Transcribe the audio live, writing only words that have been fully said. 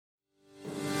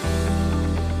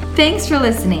Thanks for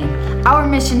listening. Our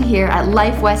mission here at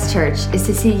Life West Church is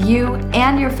to see you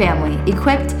and your family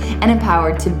equipped and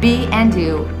empowered to be and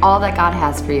do all that God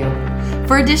has for you.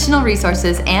 For additional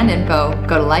resources and info,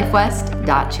 go to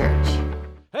lifewest.church.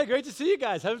 Hey, great to see you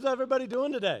guys. How's everybody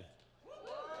doing today?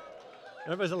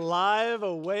 Everybody's alive,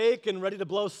 awake, and ready to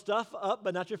blow stuff up,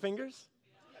 but not your fingers?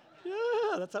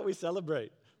 Yeah, that's how we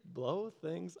celebrate. Blow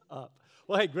things up.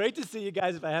 Well, hey, great to see you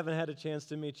guys. If I haven't had a chance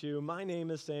to meet you, my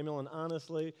name is Samuel, and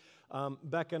honestly,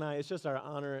 Becca and I, it's just our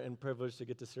honor and privilege to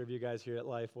get to serve you guys here at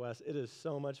Life West. It is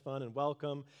so much fun, and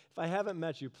welcome. If I haven't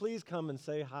met you, please come and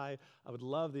say hi. I would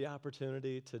love the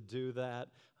opportunity to do that.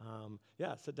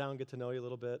 Sit down, get to know you a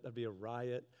little bit. That'd be a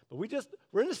riot. But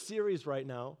we're in a series right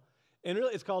now, and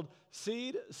really it's called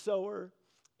Seed, Sower,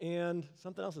 and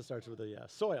something else that starts with a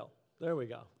soil. There we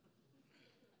go.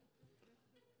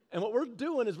 And what we're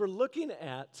doing is we're looking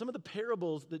at some of the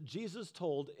parables that Jesus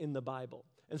told in the Bible,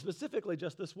 and specifically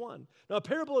just this one. Now, a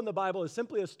parable in the Bible is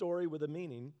simply a story with a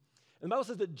meaning. And the Bible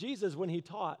says that Jesus, when he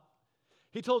taught,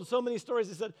 he told so many stories.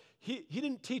 He said he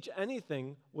didn't teach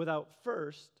anything without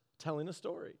first telling a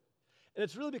story. And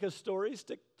it's really because stories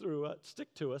stick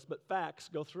to us, but facts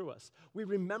go through us. We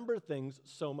remember things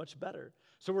so much better.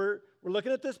 So we're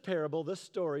looking at this parable, this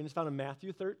story, and it's found in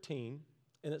Matthew 13,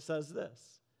 and it says this.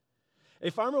 A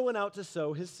farmer went out to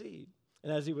sow his seed,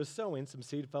 and as he was sowing, some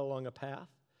seed fell along a path.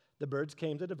 The birds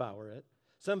came to devour it.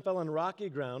 Some fell on rocky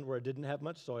ground where it didn't have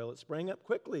much soil. It sprang up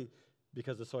quickly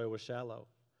because the soil was shallow.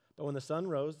 But when the sun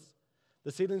rose,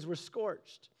 the seedlings were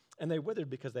scorched, and they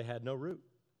withered because they had no root.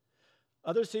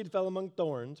 Other seed fell among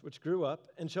thorns, which grew up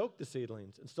and choked the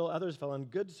seedlings, and still others fell on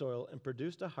good soil and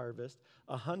produced a harvest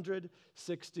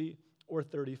 160 or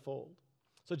 30-fold.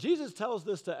 So Jesus tells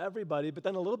this to everybody, but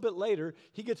then a little bit later,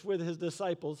 he gets with his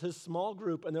disciples, his small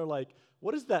group, and they're like,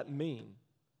 what does that mean?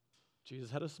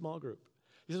 Jesus had a small group.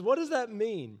 He says, what does that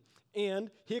mean? And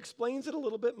he explains it a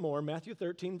little bit more, Matthew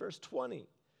 13, verse 20.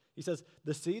 He says,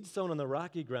 the seed sown on the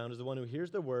rocky ground is the one who hears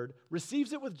the word,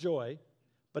 receives it with joy,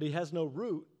 but he has no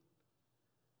root.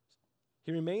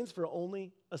 He remains for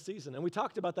only a season. And we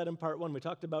talked about that in part one. We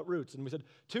talked about roots. And we said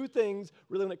two things,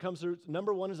 really, when it comes to roots.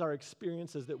 Number one is our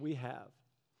experiences that we have.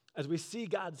 As we see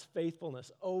God's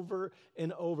faithfulness over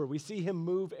and over, we see him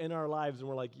move in our lives, and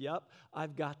we're like, yep,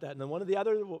 I've got that. And then one of the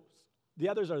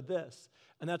others are this,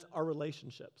 and that's our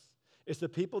relationships. It's the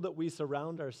people that we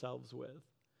surround ourselves with.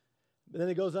 And then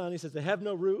he goes on, he says, they have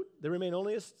no root, they remain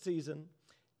only a season,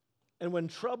 and when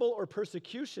trouble or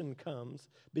persecution comes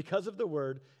because of the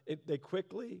word, they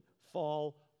quickly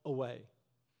fall away.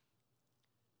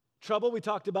 Trouble we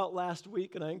talked about last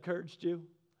week, and I encouraged you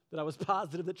that I was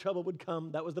positive that trouble would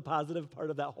come. That was the positive part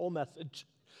of that whole message.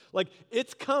 Like,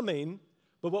 it's coming,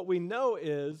 but what we know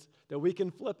is that we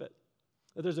can flip it.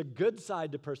 That there's a good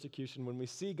side to persecution when we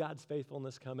see God's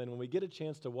faithfulness come in, when we get a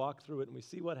chance to walk through it and we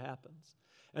see what happens.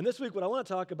 And this week, what I want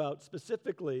to talk about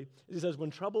specifically is he says,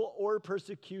 when trouble or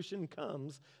persecution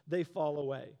comes, they fall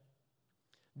away.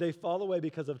 They fall away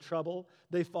because of trouble.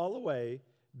 They fall away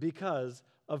because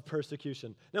of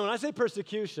persecution. Now, when I say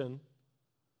persecution,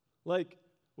 like,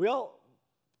 we all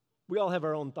have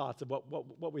our own thoughts of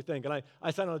what we think. And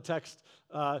I sent out a text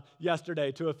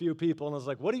yesterday to a few people, and I was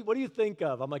like, what do you think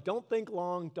of? I'm like, don't think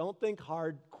long, don't think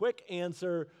hard, quick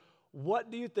answer. What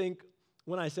do you think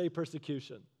when I say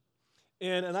persecution?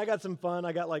 And I got some fun.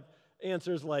 I got like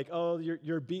answers like, oh,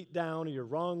 you're beat down, or you're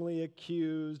wrongly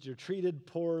accused, you're treated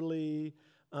poorly,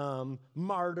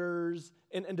 martyrs.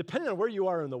 And depending on where you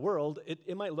are in the world,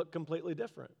 it might look completely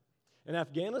different. In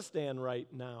Afghanistan right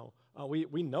now,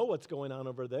 we know what's going on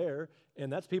over there,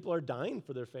 and that's people are dying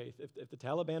for their faith. If the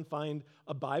Taliban find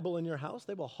a Bible in your house,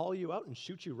 they will haul you out and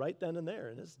shoot you right then and there,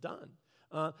 and it's done.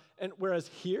 And whereas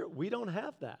here, we don't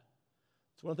have that.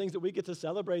 It's one of the things that we get to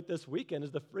celebrate this weekend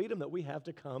is the freedom that we have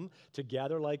to come to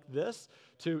gather like this,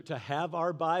 to have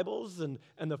our Bibles and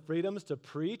the freedoms to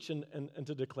preach and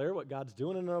to declare what God's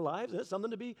doing in our lives. And it's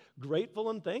something to be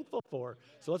grateful and thankful for.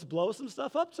 So let's blow some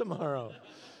stuff up tomorrow.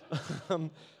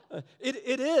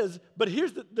 It is, but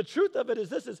here's the truth of it is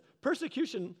this, is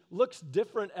persecution looks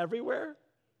different everywhere,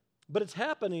 but it's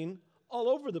happening all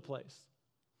over the place.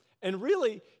 And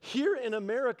really, here in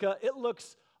America, it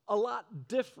looks a lot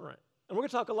different. And we're going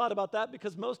to talk a lot about that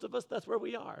because most of us, that's where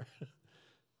we are.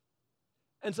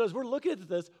 And so as we're looking at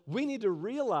this, we need to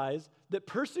realize that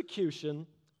persecution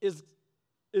is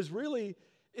really,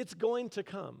 it's going to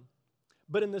come.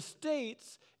 But in the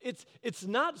States, it's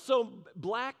not so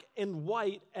black and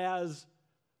white as,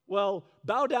 well,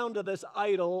 bow down to this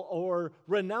idol or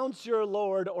renounce your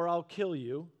Lord or I'll kill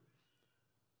you.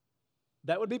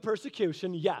 That would be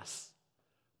persecution, yes.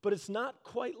 But it's not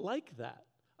quite like that.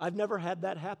 I've never had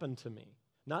that happen to me.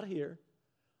 not here.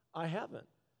 I haven't.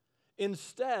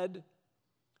 Instead,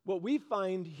 what we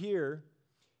find here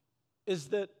is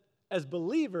that as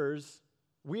believers,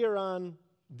 we are on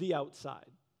the outside.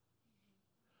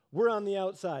 We're on the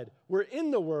outside. We're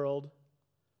in the world,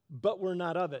 but we're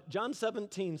not of it. John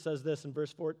 17 says this in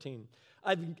verse 14.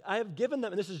 I have given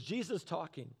them, and this is Jesus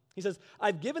talking. He says,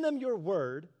 I've given them your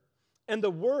word, and the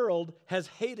world has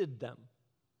hated them.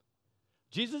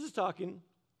 Jesus is talking.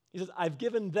 He says, I've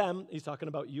given them, he's talking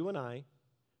about you and I,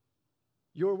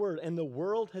 your word, and the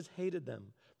world has hated them,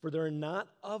 for they're not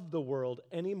of the world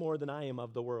any more than I am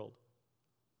of the world.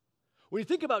 When you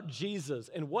think about Jesus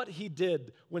and what he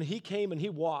did when he came and he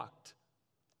walked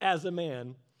as a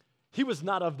man, he was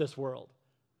not of this world.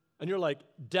 And you're like,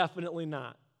 definitely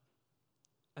not.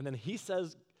 And then he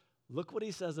says, look what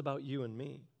he says about you and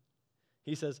me.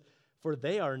 He says, for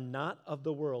they are not of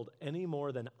the world any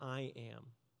more than I am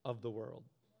of the world.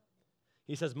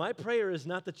 He says, my prayer is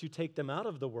not that you take them out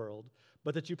of the world,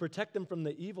 but that you protect them from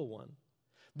the evil one.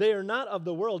 They are not of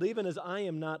the world, even as I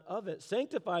am not of it.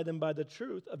 Sanctify them by the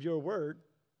truth of your word.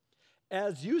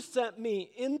 As you sent me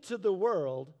into the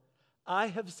world, I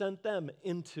have sent them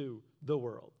into the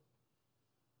world.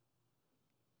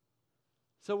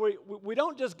 So we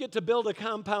don't just get to build a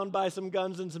compound, buy some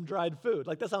guns and some dried food.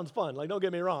 Like, that sounds fun. Like, don't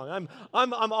get me wrong.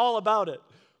 I'm all about it.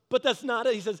 But that's not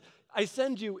it. He says, I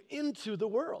send you into the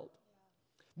world.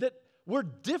 That we're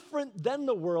different than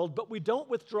the world, but we don't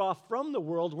withdraw from the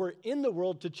world. We're in the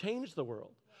world to change the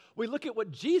world. We look at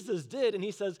what Jesus did, and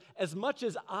he says, as much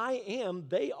as I am,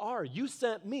 they are. You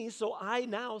sent me, so I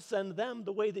now send them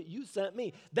the way that you sent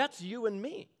me. That's you and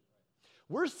me.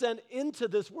 We're sent into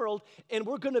this world, and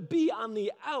we're going to be on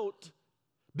the out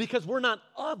because we're not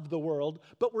of the world,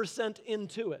 but we're sent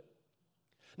into it.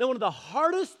 Now, one of the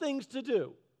hardest things to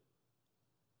do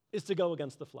is to go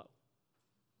against the flow.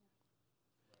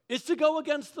 It's to go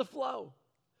against the flow.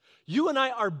 You and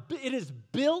I it is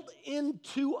built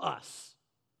into us.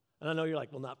 And I know you're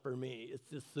like, well, not for me. It's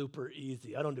just super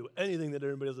easy. I don't do anything that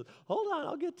everybody else does. Hold on,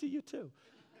 I'll get to you too.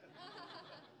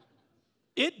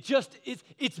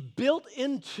 It's built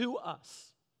into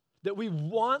us that we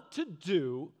want to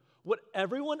do what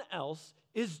everyone else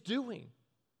is doing.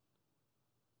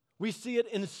 We see it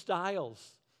in styles.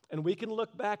 And we can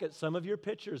look back at some of your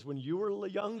pictures when you were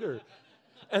younger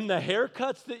and the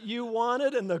haircuts that you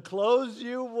wanted and the clothes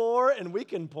you wore, and we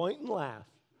can point and laugh.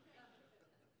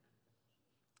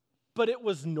 But it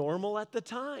was normal at the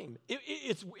time.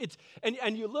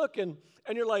 And you look and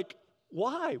you're like,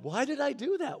 why? Why did I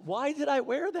do that? Why did I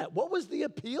wear that? What was the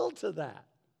appeal to that?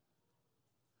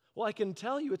 Well, I can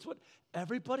tell you it's what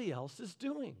everybody else is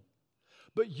doing.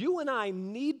 But you and I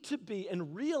need to be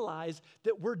and realize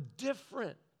that we're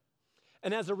different.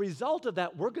 And as a result of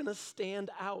that, we're going to stand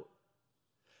out.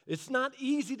 It's not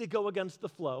easy to go against the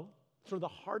flow. It's one of the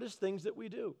hardest things that we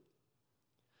do.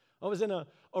 I was in a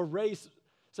race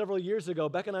several years ago.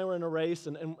 Beck and I were in a race,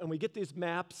 and we get these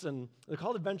maps, and they're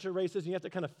called adventure races, and you have to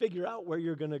kind of figure out where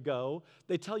you're going to go.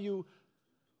 They tell you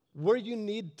where you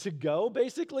need to go,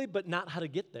 basically, but not how to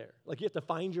get there. Like, you have to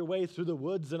find your way through the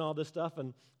woods and all this stuff,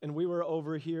 and we were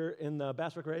over here in the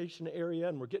Bass Recreation area,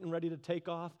 and we're getting ready to take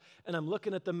off, and I'm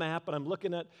looking at the map, and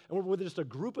we're with just a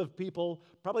group of people,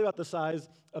 probably about the size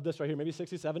of this right here, maybe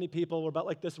 60, 70 people. We're about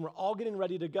like this, and we're all getting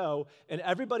ready to go, and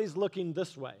everybody's looking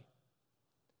this way.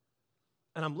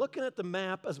 And I'm looking at the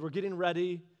map as we're getting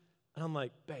ready, and I'm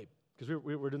like, babe, because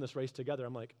we were doing this race together,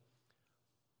 I'm like,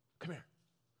 come here.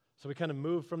 So we kind of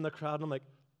move from the crowd, and I'm like,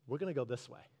 we're going to go this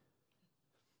way.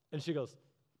 And she goes,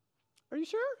 are you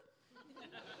sure?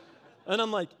 And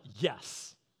I'm like,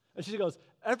 yes. And she goes,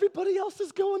 everybody else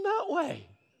is going that way.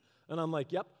 And I'm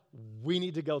like, yep, we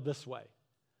need to go this way.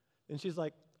 And she's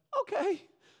like, okay,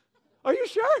 are you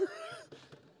sure?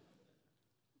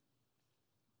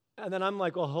 And then I'm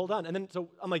like, well, hold on. And then so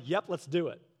I'm like, yep, let's do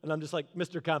it. And I'm just like,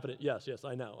 Mr. Confident, yes,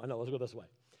 I know, let's go this way.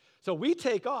 So we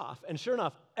take off, and sure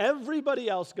enough, everybody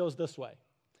else goes this way.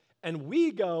 And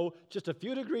we go just a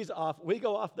few degrees off, we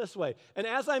go off this way. And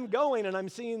as I'm going and I'm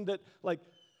seeing that, like,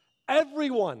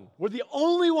 everyone, we're the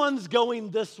only ones going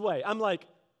this way. I'm like,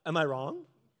 am I wrong?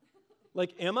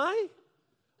 Like, am I?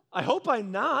 I hope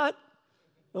I'm not.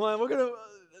 I'm like,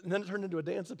 and then it turned into a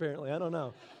dance apparently, I don't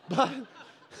know.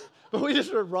 But we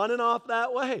just were running off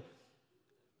that way.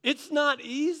 It's not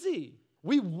easy.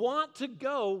 We want to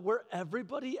go where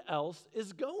everybody else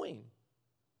is going.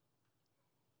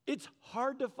 It's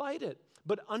hard to fight it,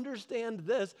 but understand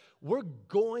this, we're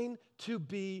going to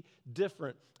be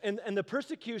different. And the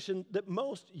persecution that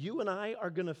most you and I are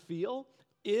going to feel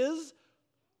is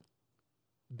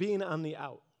being on the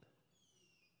out.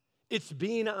 It's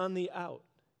being on the out.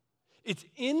 It's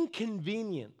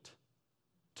inconvenient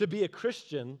to be a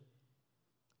Christian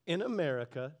in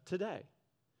America today.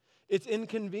 It's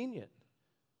inconvenient.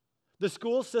 The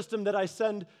school system that I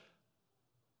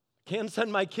can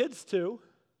send my kids to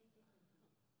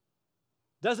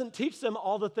doesn't teach them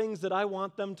all the things that I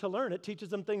want them to learn. It teaches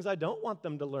them things I don't want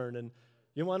them to learn. And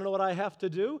you want to know what I have to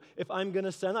do? If I'm going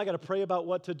to send, I got to pray about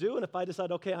what to do. And if I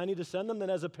decide, okay, I need to send them, then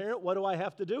as a parent, what do I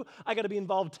have to do? I got to be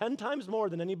involved 10 times more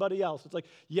than anybody else. It's like,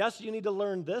 yes, you need to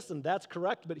learn this, and that's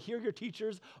correct, but here your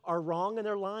teachers are wrong and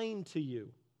they're lying to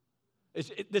you.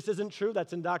 This isn't true.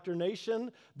 That's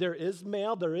indoctrination. There is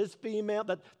male, there is female.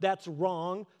 That's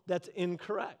wrong. That's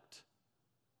incorrect.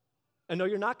 I know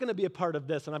you're not going to be a part of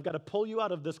this, and I've got to pull you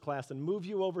out of this class and move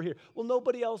you over here. Well,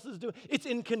 nobody else is doing it. It's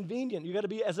inconvenient. You got to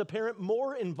be, as a parent,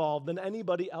 more involved than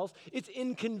anybody else. It's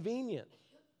inconvenient.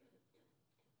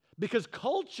 Because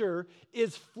culture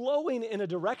is flowing in a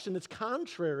direction that's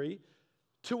contrary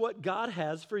to what God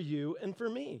has for you and for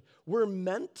me. We're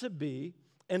meant to be,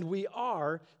 and we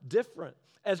are different.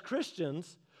 As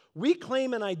Christians, we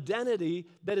claim an identity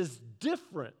that is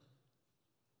different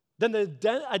than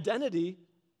the identity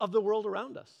of the world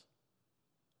around us.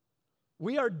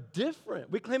 We are different.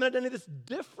 We claim an identity that's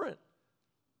different.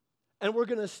 And we're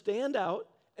going to stand out,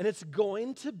 and it's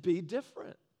going to be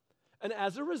different. And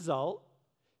as a result,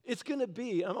 it's going to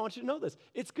be, I want you to know this,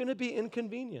 it's going to be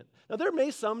inconvenient. Now, there may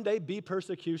someday be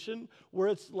persecution where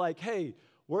it's like, hey,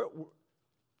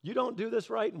 you don't do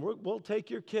this right, and we'll take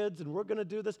your kids, and we're going to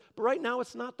do this. But right now,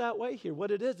 it's not that way here.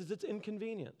 What it is it's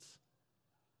inconvenience.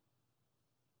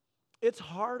 It's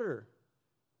harder.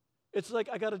 It's like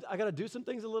I gotta do some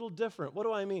things a little different. What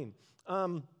do I mean?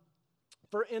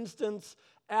 For instance,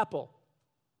 Apple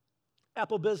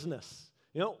business.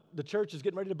 You know, the church is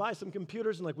getting ready to buy some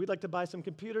computers, and like, we'd like to buy some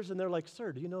computers, and they're like,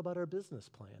 sir, do you know about our business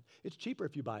plan? It's cheaper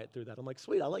if you buy it through that. I'm like,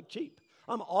 sweet, I like cheap.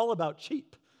 I'm all about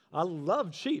cheap. I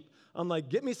love cheap. I'm like,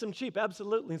 get me some cheap,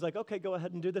 absolutely. He's like, okay, go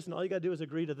ahead and do this, and all you gotta do is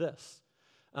agree to this.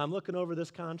 I'm looking over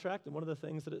this contract, and one of the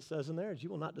things that it says in there is you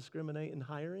will not discriminate in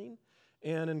hiring.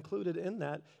 And included in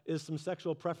that is some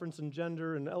sexual preference and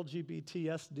gender and LGBT,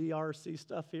 SDRC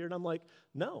stuff here. And I'm like,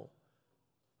 no.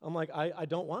 I'm like, I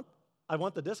want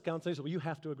the discounts. And they said, well, you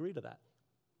have to agree to that.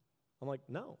 I'm like,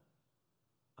 no.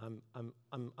 I'm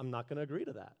not going to agree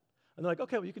to that. And they're like,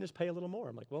 okay, well, you can just pay a little more.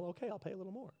 I'm like, well, okay, I'll pay a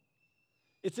little more.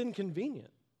 It's inconvenient.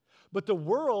 But the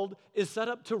world is set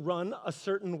up to run a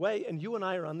certain way, and you and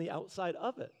I are on the outside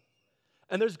of it.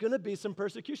 And there's going to be some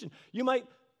persecution. You might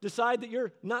decide that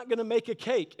you're not going to make a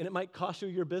cake, and it might cost you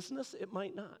your business. It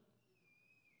might not.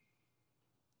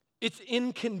 It's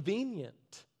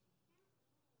inconvenient.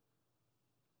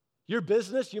 Your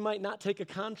business, you might not take a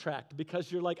contract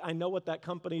because you're like, I know what that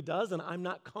company does, and I'm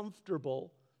not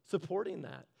comfortable supporting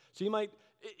that. So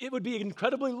it would be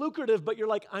incredibly lucrative, but you're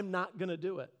like, I'm not going to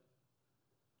do it.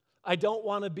 I don't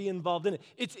want to be involved in it.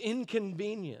 It's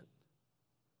inconvenient.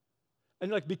 And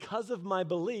you're like, because of my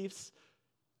beliefs,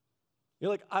 you're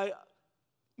like,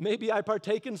 maybe I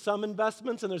partake in some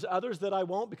investments, and there's others that I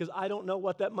won't because I don't know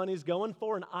what that money's going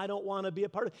for, and I don't want to be a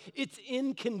part of it. It's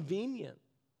inconvenient.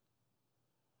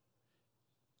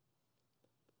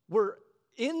 We're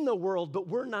in the world, but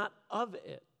we're not of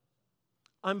it.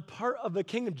 I'm part of the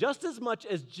kingdom. Just as much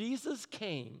as Jesus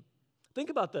came, think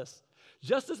about this,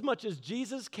 just as much as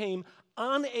Jesus came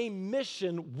on a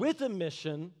mission, with a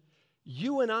mission,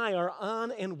 you and I are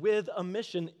on and with a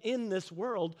mission in this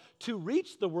world to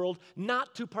reach the world,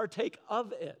 not to partake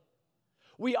of it.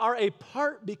 We are a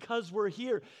part because we're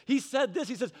here. He said this,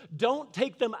 he says, don't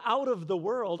take them out of the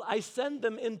world. I send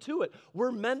them into it.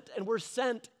 We're meant and we're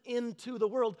sent into the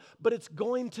world, but it's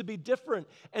going to be different.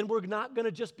 And we're not going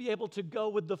to just be able to go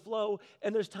with the flow.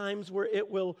 And there's times where it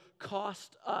will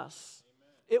cost us.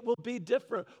 Amen. It will be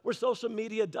different, where social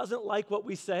media doesn't like what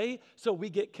we say, so we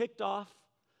get kicked off,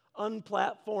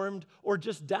 unplatformed, or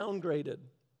just downgraded.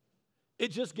 It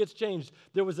just gets changed.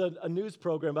 There was a news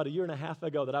program about a year and a half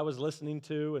ago that I was listening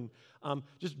to and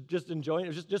just enjoying.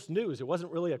 It was just news. It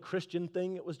wasn't really a Christian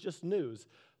thing. It was just news.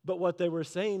 But what they were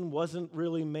saying wasn't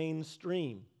really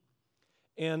mainstream.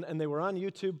 And they were on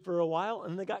YouTube for a while,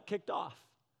 and they got kicked off.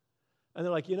 And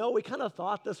they're like, we kind of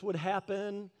thought this would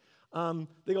happen.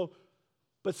 They go,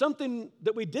 but something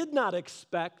that we did not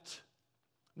expect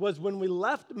was when we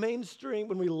left mainstream,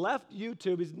 when we left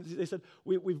YouTube, they said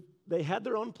they had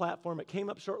their own platform. It came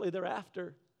up shortly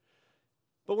thereafter.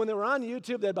 But when they were on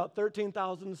YouTube, they had about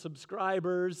 13,000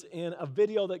 subscribers, and a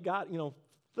video that got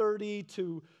 30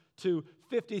 to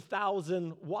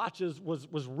 50,000 watches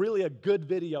was really a good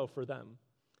video for them.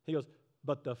 He goes,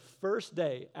 but the first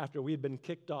day after we had been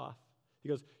kicked off, He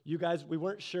goes, you guys, we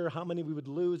weren't sure how many we would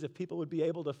lose, if people would be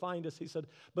able to find us. He said,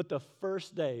 but the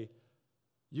first day,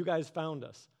 you guys found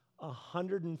us,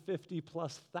 150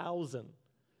 plus thousand.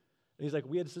 And he's like,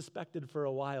 we had suspected for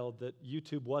a while that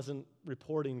YouTube wasn't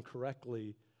reporting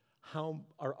correctly how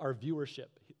our viewership.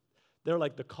 They're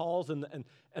like the calls and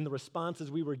the responses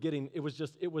we were getting,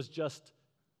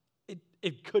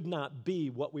 it could not be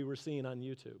what we were seeing on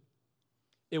YouTube.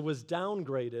 It was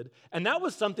downgraded, and that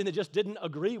was something that just didn't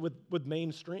agree with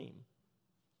mainstream.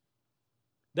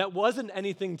 That wasn't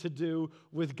anything to do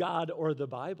with God or the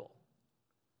Bible.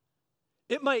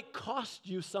 It might cost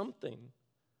you something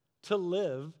to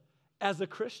live as a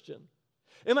Christian.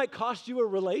 It might cost you a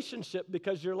relationship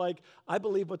because you're like, I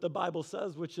believe what the Bible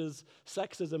says, which is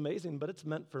sex is amazing, but it's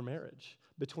meant for marriage.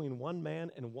 Between one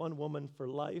man and one woman for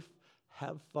life,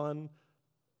 have fun,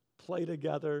 play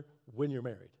together when you're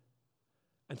married.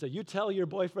 And so you tell your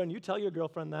boyfriend, you tell your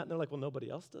girlfriend that, and they're like, well, nobody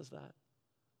else does that.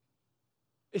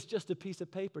 It's just a piece of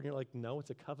paper. And you're like, no, it's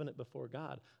a covenant before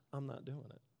God. I'm not doing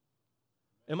it.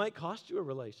 It might cost you a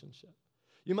relationship.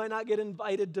 You might not get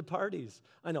invited to parties.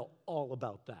 I know all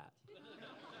about that.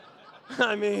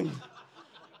 I mean,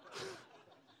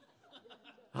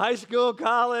 high school,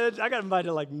 college, I got invited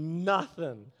to like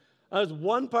nothing. There was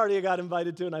one party I got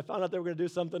invited to, and I found out they were going to do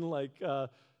something like,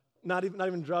 not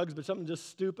even drugs, but something just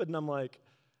stupid, and I'm like,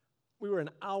 we were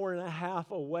an hour and a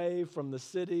half away from the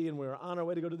city, and we were on our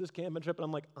way to go to this camping trip, and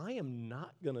I'm like, I am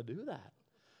not going to do that.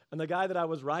 And the guy that I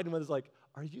was riding with is like,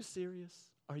 are you serious?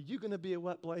 Are you going to be a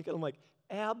wet blanket? I'm like,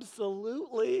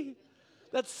 absolutely.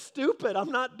 That's stupid.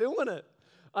 I'm not doing it.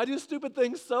 I do stupid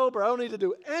things sober. I don't need to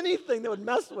do anything that would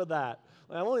mess with that.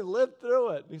 Like, I've only lived through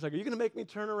it. And he's like, are you going to make me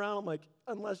turn around? I'm like,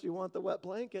 unless you want the wet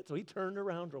blanket. So he turned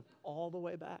around, drove all the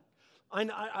way back. I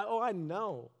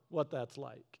know what that's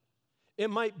like. It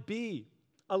might be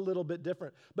a little bit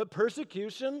different. But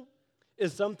persecution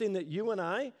is something that you and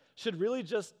I should really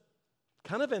just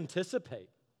kind of anticipate.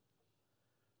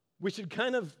 We should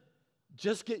kind of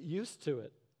just get used to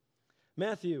it.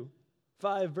 Matthew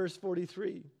 5, verse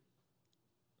 43.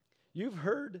 You've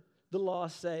heard the law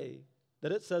say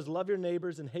that it says, love your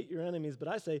neighbors and hate your enemies. But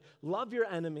I say, love your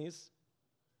enemies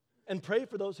and pray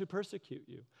for those who persecute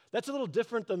you. That's a little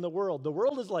different than the world. The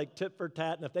world is like tit for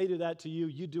tat, and if they do that to you,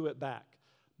 you do it back.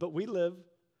 But we live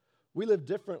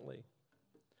differently.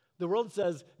 The world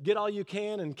says, get all you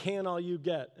can and can all you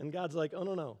get. And God's like, oh,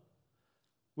 no.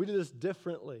 We do this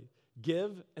differently.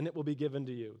 Give, and it will be given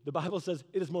to you. The Bible says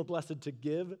it is more blessed to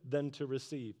give than to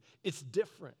receive. It's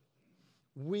different.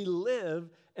 We live,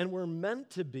 and we're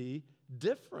meant to be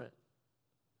different.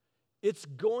 It's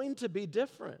going to be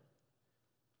different.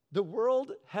 The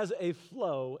world has a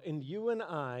flow, and you and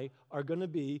I are going to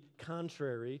be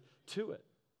contrary to it.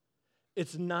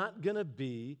 It's not going to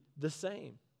be the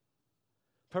same.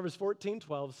 Proverbs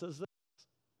 14:12 says this,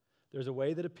 there's a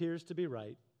way that appears to be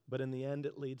right, but in the end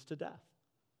it leads to death.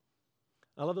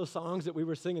 I love those songs that we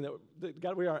were singing, that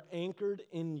God, we are anchored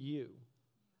in you.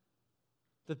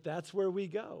 That's where we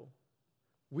go.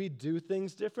 We do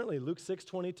things differently. Luke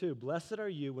 6:22, blessed are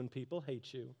you when people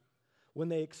hate you, when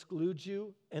they exclude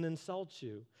you and insult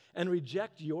you, and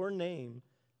reject your name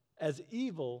as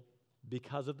evil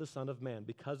because of the Son of Man,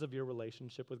 because of your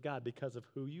relationship with God, because of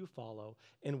who you follow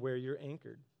and where you're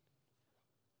anchored.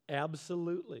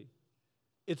 Absolutely.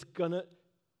 It's gonna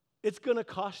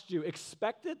cost you.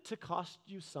 Expect it to cost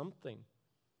you something.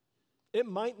 It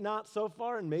might not so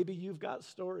far, and maybe you've got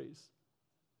stories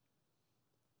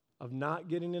of not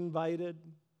getting invited.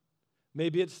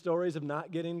 Maybe it's stories of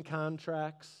not getting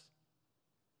contracts.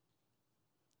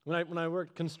 When I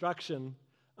worked construction,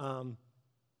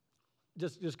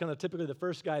 just kind of typically the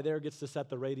first guy there gets to set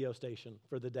the radio station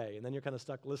for the day, and then you're kind of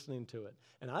stuck listening to it.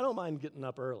 And I don't mind getting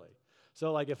up early.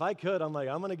 So like if I could, I'm like,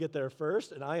 I'm going to get there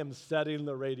first, and I am setting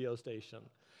the radio station.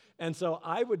 And so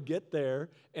I would get there,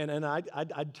 and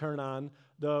I'd turn on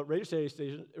the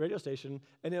radio station,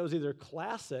 and it was either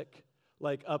classic,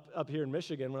 like up here in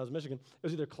Michigan, when I was in Michigan, it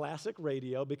was either classic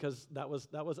radio, because that was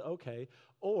okay,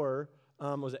 or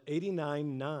was it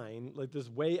 89.9, like this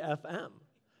Way FM,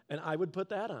 and I would put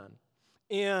that on.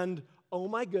 And oh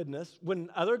my goodness, when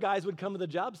other guys would come to the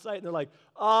job site and they're like,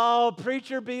 oh,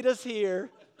 preacher beat us here.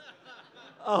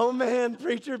 Oh man,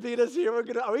 preacher beat us here. Are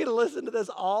we gonna listen to this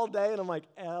all day? And I'm like,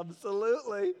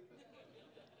 absolutely.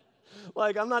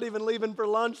 Like, I'm not even leaving for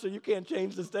lunch, so you can't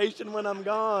change the station when I'm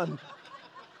gone.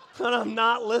 And I'm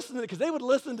not listening, because they would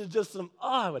listen to just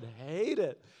I would hate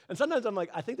it. And sometimes I'm like,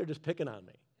 I think they're just picking on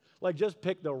me. Like, just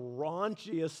pick the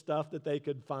raunchiest stuff that they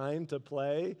could find to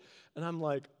play. And I'm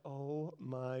like, oh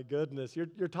my goodness, your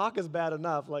talk is bad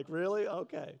enough. Like, really?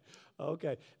 Okay.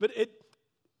 But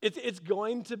It's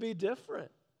going to be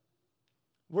different.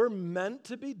 We're meant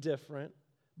to be different,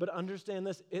 but understand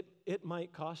this, it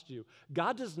might cost you.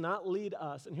 God does not lead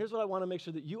us, and here's what I want to make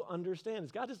sure that you understand,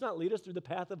 is God does not lead us through the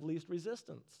path of least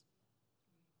resistance.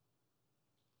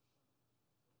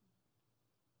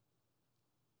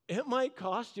 It might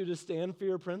cost you to stand for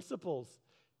your principles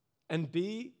and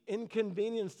be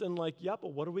inconvenienced and like, yeah,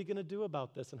 but what are we going to do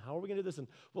about this? And how are we going to do this? And,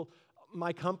 well,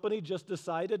 my company just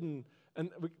decided, and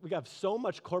we have so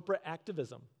much corporate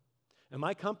activism. And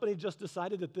my company just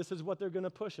decided that this is what they're going to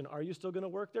push. And are you still going to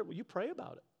work there? Well, you pray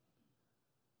about it.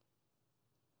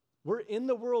 We're in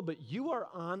the world, but you are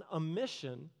on a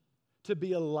mission to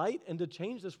be a light and to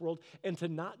change this world and to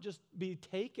not just be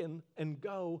taken and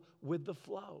go with the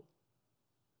flow.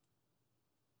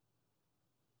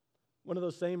 One of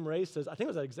those same races, I think it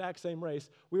was that exact same race,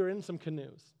 we were in some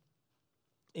canoes.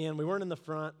 And we weren't in the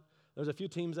front. There was a few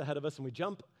teams ahead of us, and we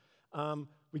jump.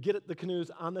 We get at the canoes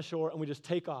on the shore, and we just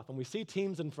take off. And we see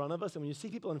teams in front of us, and when you see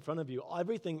people in front of you,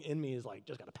 everything in me is like,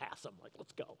 just got to pass them. Like,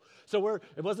 let's go. So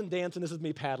it wasn't dancing. This is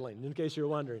me paddling, in case you were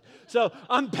wondering. So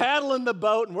I'm paddling the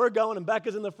boat, and we're going, and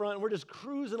Becca's in the front, and we're just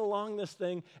cruising along this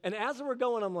thing. And as we're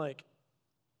going, I'm like,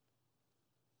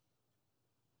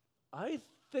 I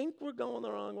think we're going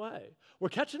the wrong way. We're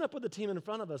catching up with the team in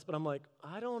front of us, but I'm like,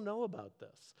 I don't know about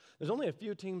this. There's only a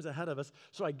few teams ahead of us.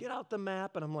 So I get out the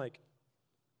map, and I'm like,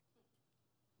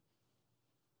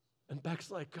 and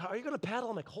Beck's like, are you going to paddle?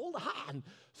 I'm like, hold on.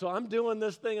 So I'm doing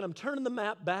this thing, and I'm turning the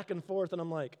map back and forth, and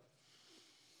I'm like,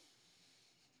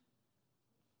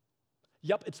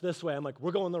 yep, it's this way. I'm like,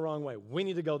 we're going the wrong way. We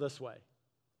need to go this way.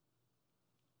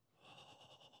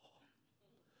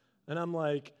 And I'm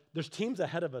like, there's teams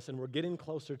ahead of us, and we're getting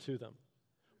closer to them.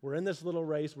 We're in this little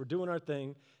race. We're doing our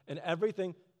thing, and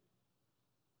everything,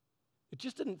 it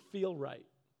just didn't feel right.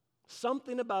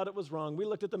 Something about it was wrong. We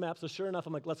looked at the map, so sure enough,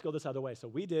 I'm like, let's go this other way. So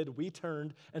we did, we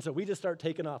turned, and so we just start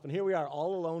taking off. And here we are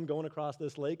all alone going across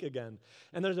this lake again.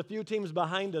 And there's a few teams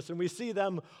behind us, and we see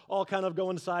them all kind of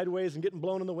going sideways and getting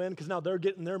blown in the wind because now they're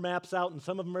getting their maps out, and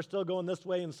some of them are still going this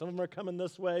way, and some of them are coming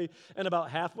this way. And about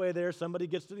halfway there, somebody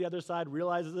gets to the other side,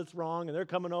 realizes it's wrong, and they're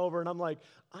coming over, and I'm like,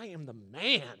 I am the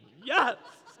man. Yes.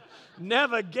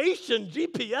 Navigation,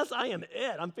 GPS, I am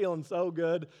it. I'm feeling so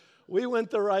good. We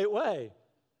went the right way.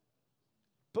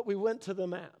 But we went to the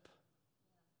map.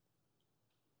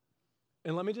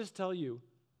 And let me just tell you,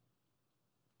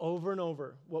 over and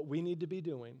over, what we need to be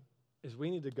doing is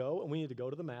we need to go, and we need to go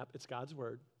to the map. It's God's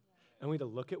word. And we need to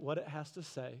look at what it has to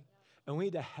say. And we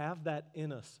need to have that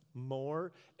in us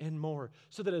more and more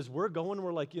so that as we're going,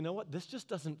 we're like, you know what? This just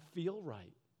doesn't feel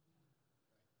right.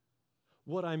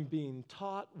 What I'm being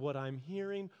taught, what I'm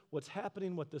hearing, what's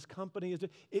happening, what this company is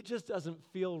doing, it just doesn't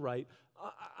feel right.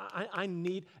 I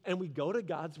need, and we go to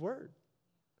God's word.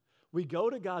 We go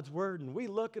to God's word, and we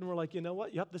look, and we're like, you know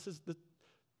what? Yep, this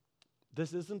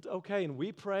isn't okay. And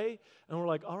we pray, and we're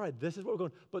like, all right, this is what we're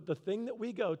going. But the thing that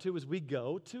we go to is we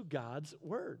go to God's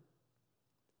word.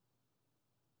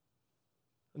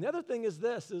 And the other thing is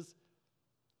this, is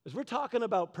as we're talking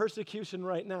about persecution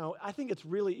right now, I think it's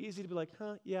really easy to be like,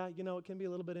 yeah, you know, it can be a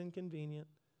little bit inconvenient.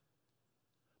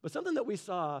 But something that we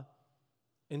saw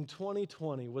in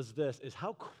 2020 was this, is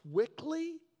how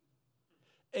quickly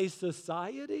a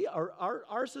society, or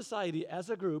our society as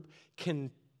a group, can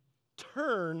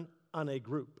turn on a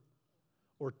group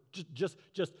or just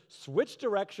switch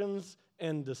directions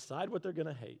and decide what they're going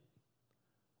to hate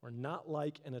or not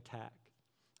like and attack.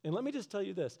 And let me just tell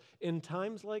you this, in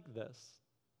times like this,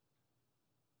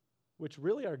 which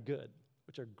really are good,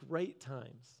 which are great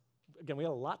times. Again, we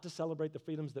have a lot to celebrate the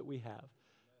freedoms that we have.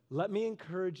 Let me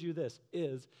encourage you this,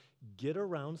 is get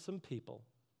around some people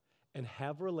and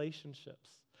have relationships,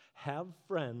 have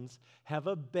friends, have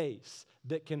a base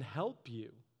that can help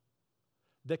you,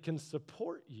 that can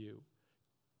support you.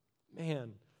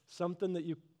 Man,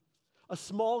 a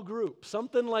small group,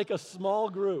 something like a small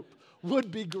group would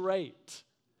be great.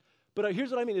 But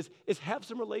here's what I mean is have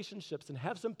some relationships and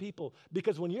have some people,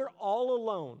 because when you're all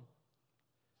alone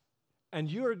and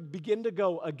you begin to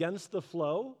go against the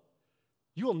flow,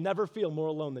 you will never feel more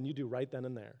alone than you do right then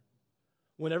and there.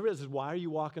 Whenever it says, why are you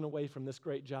walking away from this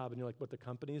great job? And you're like, what the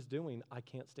company is doing, I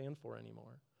can't stand for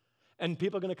anymore. And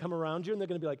people are going to come around you and they're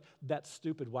going to be like, that's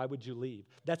stupid, why would you leave?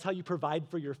 That's how you provide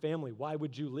for your family, why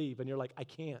would you leave? And you're like, I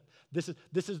can't. This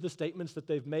is the statements that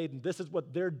they've made, and this is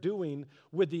what they're doing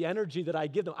with the energy that I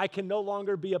give them. I can no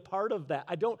longer be a part of that.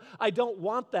 I don't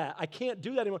want that. I can't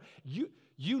do that anymore.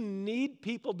 You need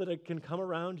people that can come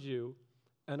around you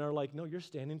and are like, no, you're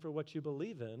standing for what you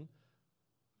believe in.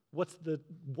 What's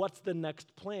the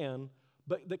next plan?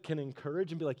 But that can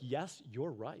encourage and be like, yes,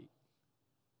 you're right.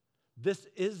 This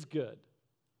is good.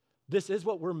 This is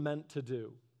what we're meant to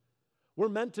do. We're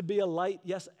meant to be a light.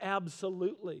 Yes,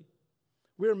 absolutely.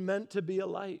 We're meant to be a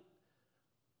light.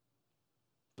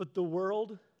 But the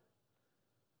world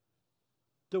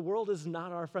is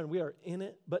not our friend. We are in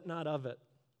it, but not of it.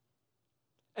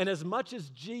 And as much as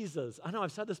Jesus, I know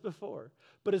I've said this before,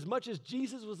 but as much as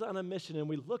Jesus was on a mission and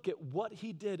we look at what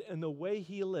he did and the way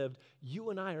he lived, you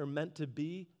and I are meant to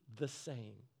be the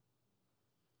same.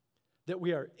 That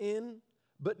we are in,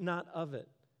 but not of it.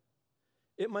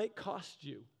 It might cost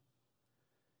you.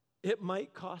 It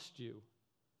might cost you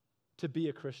to be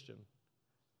a Christian.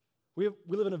 We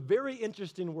live in a very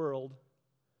interesting world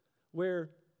where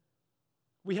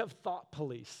we have thought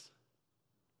police.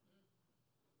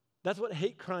 That's what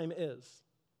hate crime is.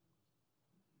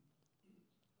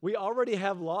 We already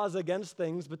have laws against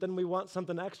things, but then we want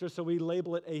something extra, so we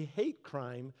label it a hate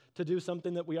crime to do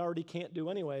something that we already can't do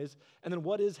anyways. And then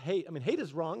what is hate? I mean, hate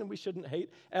is wrong, and we shouldn't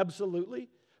hate. Absolutely.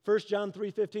 1 John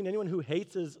 3:15, anyone who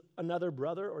hates another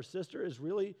brother or sister is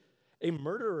really a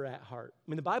murderer at heart. I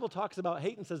mean, the Bible talks about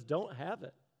hate and says don't have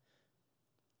it.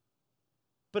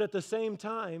 But at the same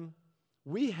time,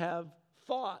 we have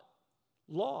thought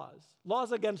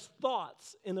laws against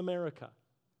thoughts in America.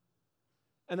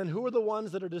 And then who are the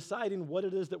ones that are deciding what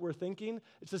it is that we're thinking?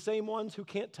 It's the same ones who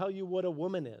can't tell you what a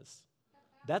woman is.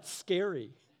 That's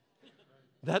scary.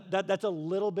 That's a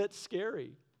little bit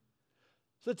scary.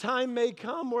 So the time may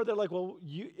come where they're like, well,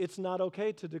 it's not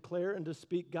okay to declare and to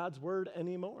speak God's word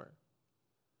anymore.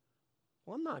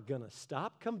 Well, I'm not going to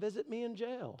stop. Come visit me in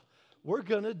jail. We're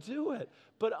going to do it.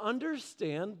 But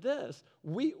understand this.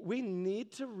 We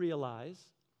need to realize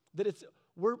that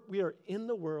we are in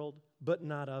the world, but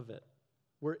not of it.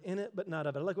 We're in it, but not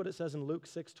of it. I like what it says in Luke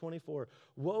 6:24.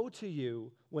 Woe to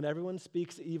you when everyone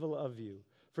speaks evil of you,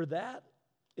 for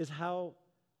that's how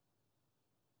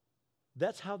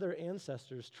their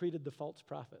ancestors treated the false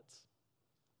prophets.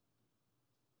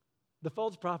 The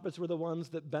false prophets were the ones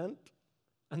that bent,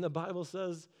 and the Bible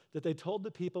says that they told the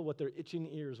people what their itching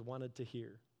ears wanted to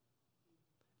hear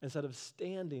instead of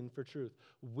standing for truth.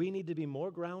 We need to be more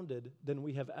grounded than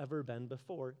we have ever been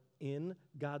before in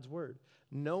God's word,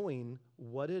 knowing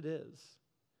what it is.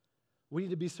 We need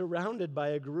to be surrounded by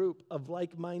a group of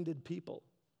like-minded people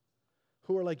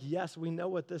who are like, yes, we know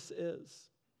what this is.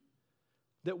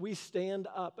 That we stand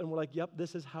up and we're like, yep,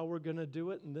 this is how we're going to do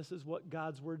it, and this is what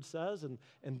God's word says, and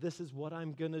this is what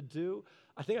I'm going to do.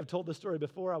 I think I've told this story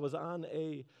before. I was on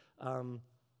a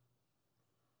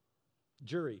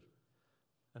jury,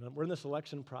 and we're in the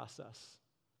selection process.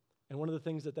 And one of the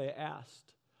things that they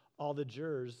asked all the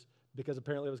jurors, because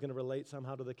apparently it was going to relate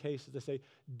somehow to the case, is they say,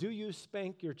 do you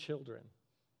spank your children?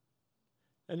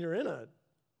 And you're in a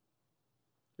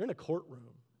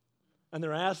courtroom, and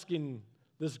they're asking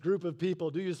this group of people,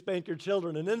 do you spank your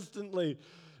children? And instantly,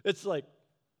 it's like,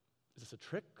 is this a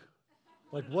trick?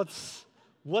 Like, what's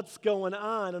going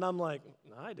on? And I'm like,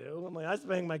 I do. I'm like, I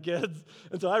spank my kids.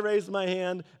 And so I raise my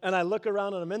hand, and I look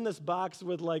around, and I'm in this box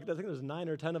with I think there's 9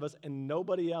 or 10 of us, and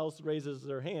nobody else raises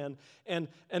their hand. And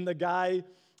the guy,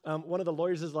 one of the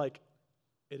lawyers is like,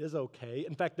 it is okay.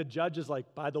 In fact, the judge is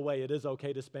like, by the way, it is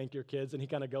okay to spank your kids. And he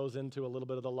kind of goes into a little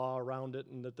bit of the law around it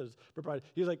and that there's propriety.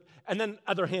 He's like, and then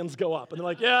other hands go up. And they're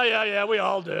like, yeah, we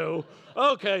all do.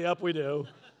 Okay, yep, we do.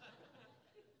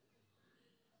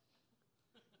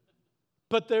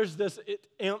 But there's this,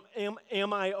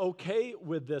 am I okay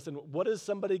with this? And what is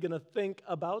somebody going to think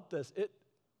about this?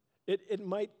 It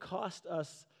might cost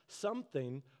us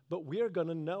something, but we are going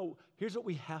to know. Here's what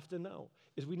we have to know,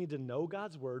 is we need to know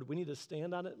God's word. We need to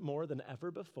stand on it more than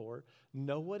ever before,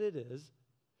 know what it is,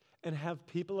 and have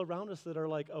people around us that are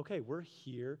like, okay, we're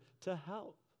here to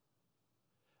help.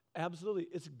 Absolutely,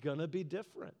 it's going to be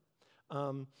different.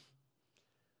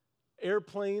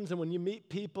 Airplanes, and when you meet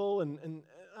people, and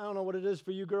I don't know what it is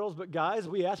for you girls, but guys,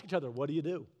 we ask each other, what do you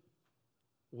do?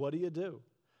 What do you do?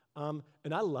 And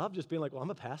I love just being like, well,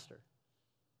 I'm a pastor.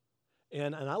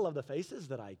 And I love the faces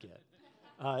that I get.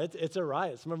 It's a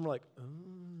riot. Some of them are like,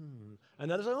 and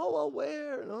then it's like, oh, well,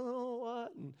 where? And oh,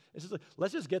 what? And it's just like,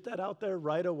 let's just get that out there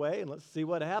right away, and let's see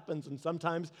what happens. And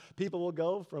sometimes people will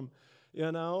go from,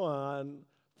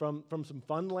 from some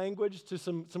fun language to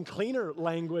some cleaner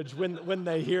language when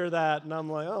they hear that. And I'm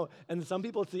like, oh. And some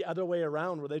people, it's the other way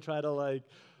around, where they try to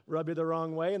rub you the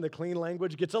wrong way, and the clean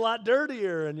language gets a lot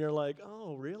dirtier. And you're like,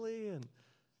 oh, really?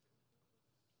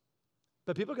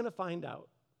 But people are going to find out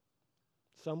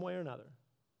some way or another.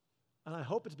 And I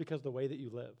hope it's because of the way that you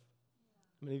live.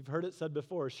 I mean, you've heard it said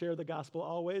before, share the gospel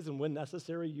always, and when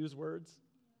necessary, use words.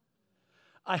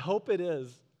 I hope it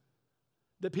is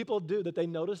that people do, that they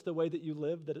notice the way that you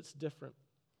live, that it's different,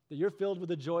 that you're filled with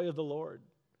the joy of the Lord,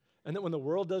 And that when the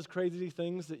world does crazy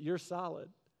things, that you're solid.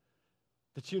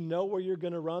 That you know where you're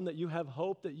going to run, that you have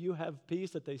hope, that you have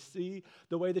peace, that they see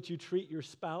the way that you treat your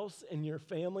spouse and your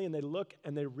family, and they look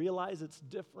and they realize it's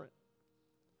different.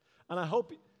 And I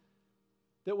hope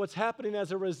that what's happening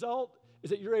as a result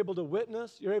is that you're able to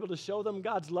witness, you're able to show them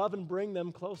God's love and bring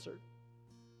them closer.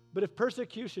 But if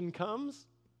persecution comes,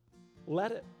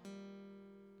 let it.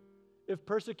 If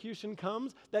persecution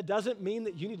comes, that doesn't mean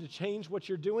that you need to change what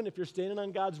you're doing. If you're standing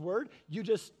on God's word, you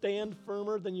just stand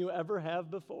firmer than you ever have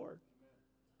before.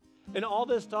 And all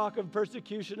this talk of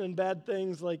persecution and bad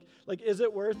things, like is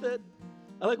it worth it?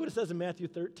 I like what it says in Matthew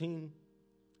 13,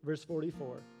 verse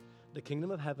 44. The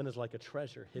kingdom of heaven is like a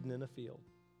treasure hidden in a field.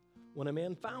 When a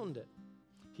man found it,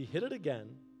 he hid it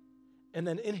again, and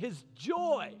then in his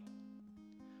joy,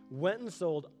 went and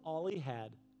sold all he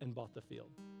had and bought the field.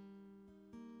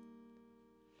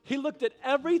 He looked at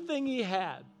everything he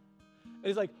had, and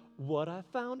he's like, what I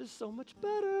found is so much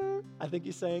better. I think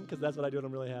he's saying, because that's what I do and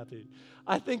I'm really happy.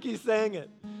 I think he's saying it.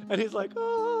 And he's like,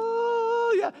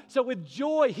 oh, yeah. So with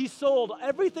joy, he sold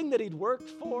everything that he'd worked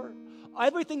for,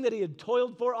 everything that he had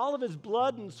toiled for, all of his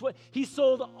blood and sweat. He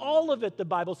sold all of it, the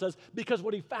Bible says, because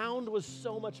what he found was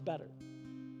so much better.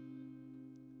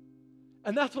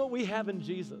 And that's what we have in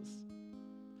Jesus.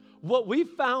 What we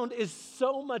found is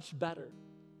so much better.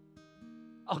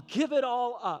 I'll give it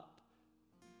all up.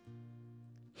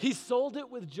 He sold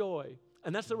it with joy,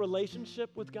 and that's a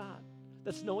relationship with God.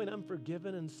 That's knowing I'm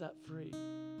forgiven and set free.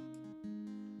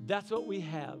 That's what we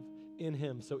have in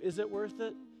him. So is it worth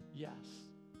it? Yes.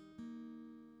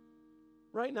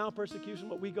 Right now, persecution,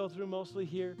 what we go through mostly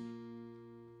here,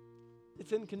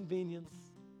 it's inconvenience.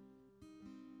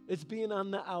 It's being on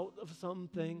the out of some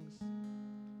things.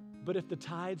 But if the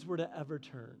tides were to ever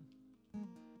turn,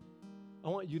 I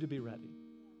want you to be ready.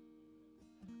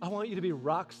 I want you to be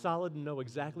rock solid and know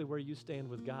exactly where you stand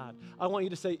with God. I want you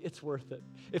to say, it's worth it.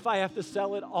 If I have to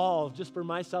sell it all just for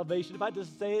my salvation, if I have to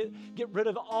say it, get rid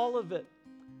of all of it,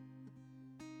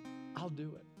 I'll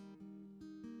do it.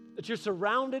 That you're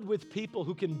surrounded with people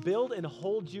who can build and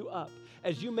hold you up.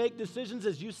 As you make decisions,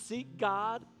 as you seek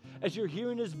God, as you're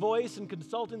hearing his voice and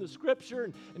consulting the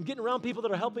scripture and getting around people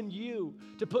that are helping you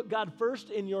to put God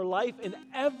first in your life in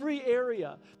every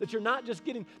area, that you're not just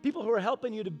getting people who are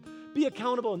helping you to be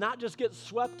accountable and not just get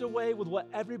swept away with what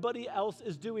everybody else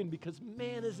is doing, because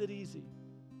man, is it easy.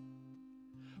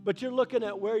 But you're looking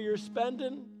at where you're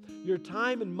spending your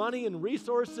time and money and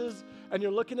resources, and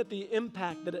you're looking at the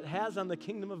impact that it has on the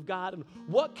kingdom of God, and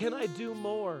what can I do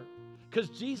more? Because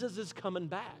Jesus is coming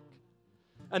back.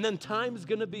 And then time's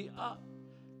going to be up.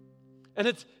 And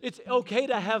it's okay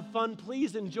to have fun.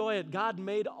 Please enjoy it. God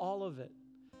made all of it.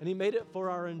 And he made it for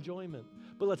our enjoyment.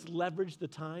 But let's leverage the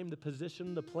time, the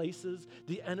position, the places,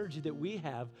 the energy that we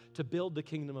have to build the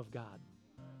kingdom of God.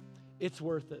 It's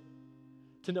worth it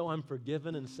to know I'm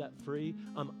forgiven and set free.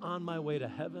 I'm on my way to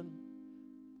heaven.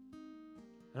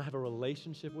 And I have a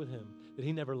relationship with him, that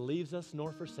he never leaves us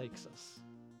nor forsakes us.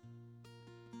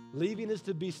 Leaving is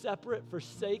to be separate.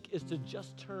 Forsake is to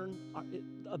just turn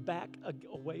back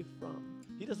away from.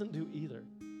 He doesn't do either.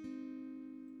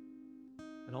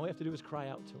 And all we have to do is cry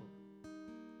out to him.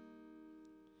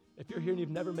 If you're here and you've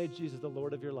never made Jesus the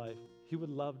Lord of your life, he would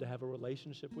love to have a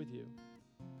relationship with you.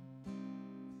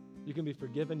 You can be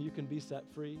forgiven. You can be set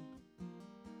free.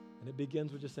 And it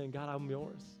begins with just saying, God, I'm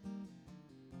yours.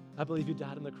 I believe you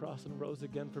died on the cross and rose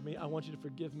again for me. I want you to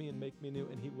forgive me and make me new,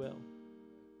 and he will.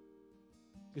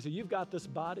 Because you've got this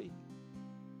body,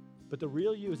 but the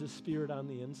real you is a spirit on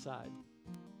the inside,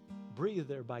 breathed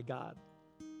there by God.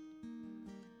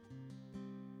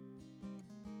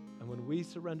 And when we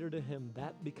surrender to him,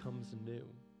 that becomes new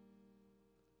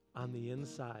on the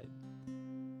inside.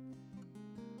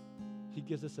 He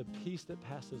gives us a peace that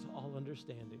passes all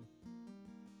understanding.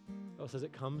 The Bible says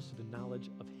it comes to the knowledge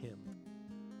of him.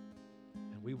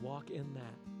 And we walk in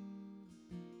that.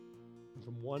 And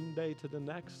from one day to the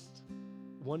next,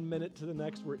 1 minute to the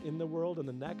next, we're in the world, and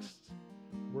the next,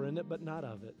 we're in it but not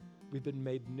of it. We've been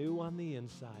made new on the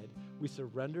inside. We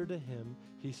surrender to him.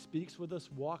 He speaks with us,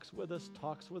 walks with us,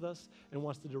 talks with us, and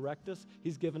wants to direct us.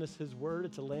 He's given us his word.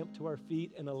 It's a lamp to our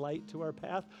feet and a light to our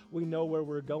path. We know where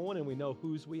we're going, and we know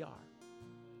whose we are.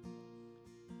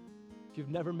 If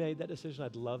you've never made that decision,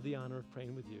 I'd love the honor of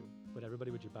praying with you. But everybody,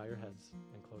 would you bow your heads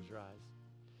and close your eyes?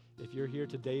 If you're here,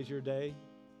 today's your day.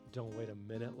 Don't wait a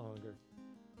minute longer.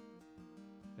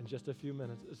 In just a few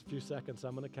minutes, a few seconds,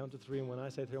 I'm going to count to 3, and when I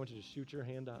say 3, I want you to shoot your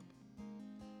hand up.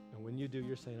 And when you do,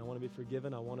 you're saying, I want to be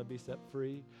forgiven, I want to be set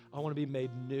free, I want to be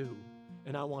made new,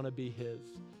 and I want to be his.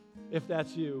 If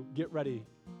that's you, get ready.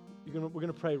 we're going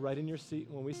to pray right in your seat.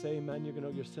 When we say amen, you're going to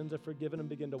know your sins are forgiven and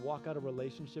begin to walk out a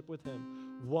relationship with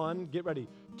him. 1, get ready.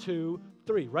 2,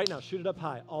 3. Right now, shoot it up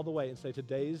high all the way and say,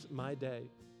 today's my day.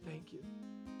 Thank you.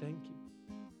 Thank you.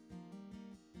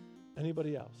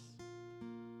 Anybody else?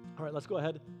 All right, let's go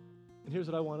ahead. And here's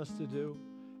what I want us to do.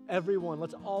 Everyone,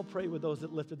 let's all pray with those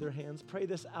that lifted their hands. Pray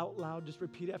this out loud. Just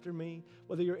repeat after me.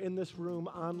 Whether you're in this room,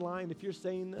 online, if you're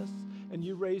saying this and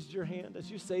you raised your hand, as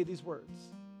you say these words,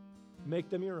 make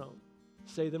them your own.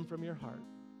 Say them from your heart.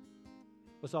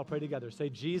 Let's all pray together. Say,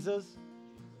 Jesus,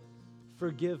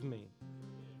 forgive me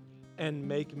and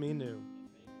make me new.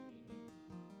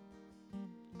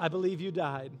 I believe you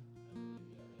died.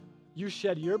 You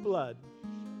shed your blood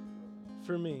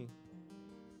for me.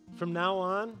 From now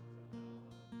on,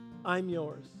 I'm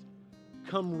yours.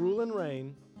 Come rule and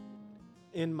reign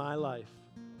in my life.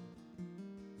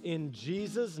 In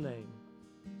Jesus' name,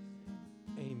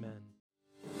 amen.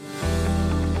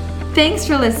 Thanks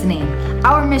for listening.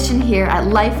 Our mission here at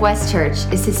Life West Church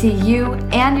is to see you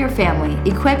and your family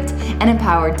equipped and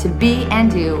empowered to be and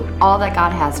do all that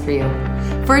God has for you.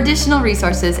 For additional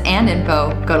resources and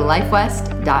info, go to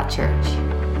lifewest.church.